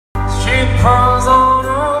pearls on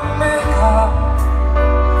her makeup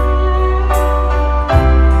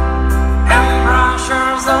and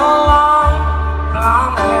brushes along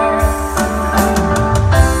blonde hair.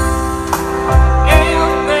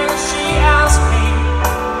 And then she asked me,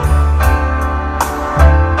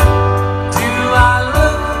 do I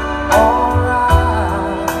look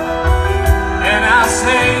alright? And I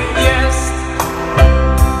say yes.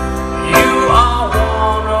 You are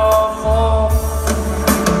wonderful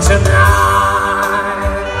tonight.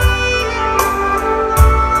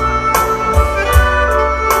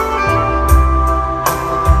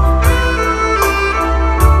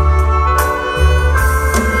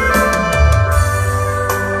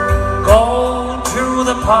 Go to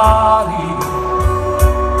the party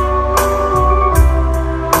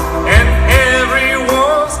and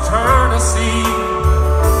everyone's turn to see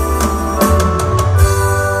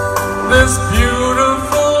this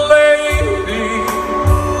beautiful lady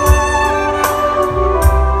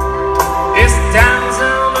is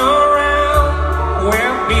dancing around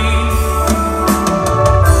with me.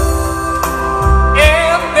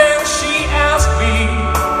 And then she asked me,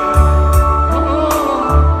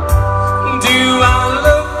 do I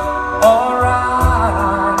look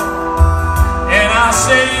alright? And I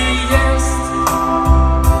say yes.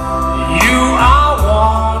 You are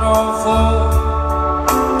wonderful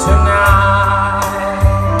tonight.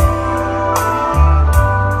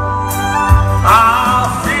 I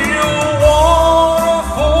feel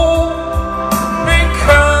wonderful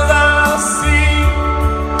because I see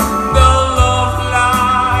the love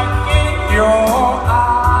light in your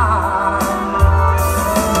eyes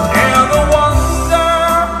and the wonder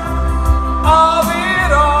of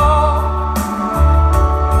it all,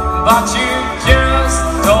 but you just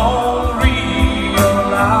don't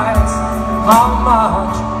realize how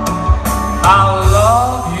much I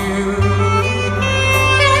love you.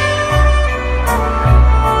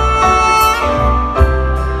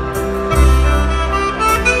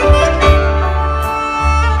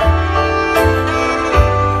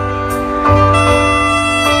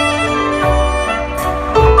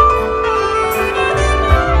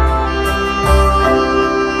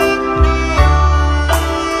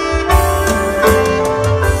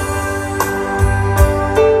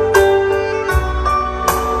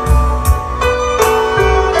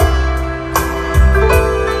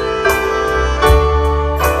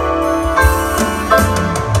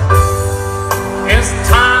 It's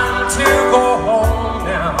time to go home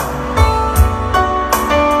now,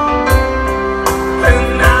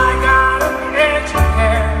 and I got an itchy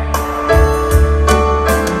hair,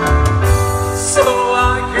 so I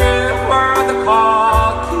give her the car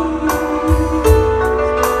keys.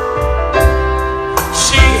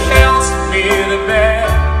 She helps me to bed,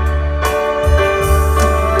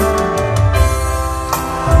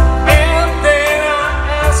 and then I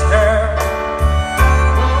ask her,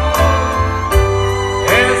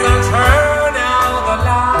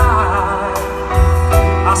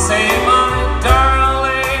 I say, my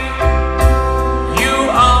darling, you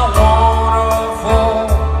are wonderful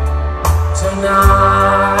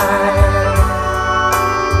tonight.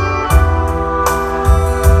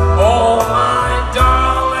 Oh, my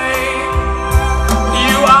darling,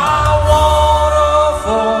 you are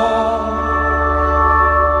wonderful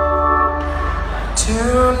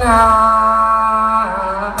tonight.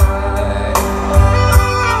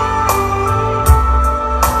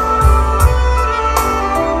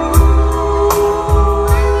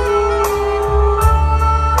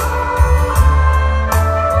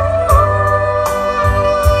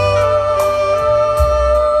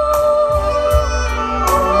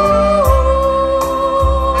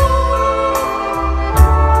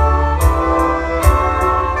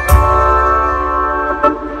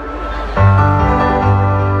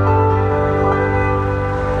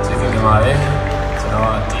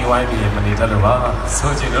 DYB မနေတတ်လို့ပါ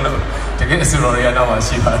ဆိုချင်လို့တကယ်အစူတော်တွေကတော့မှ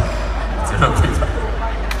ရှိပါတယ်ကျွန်တော်ပြပါ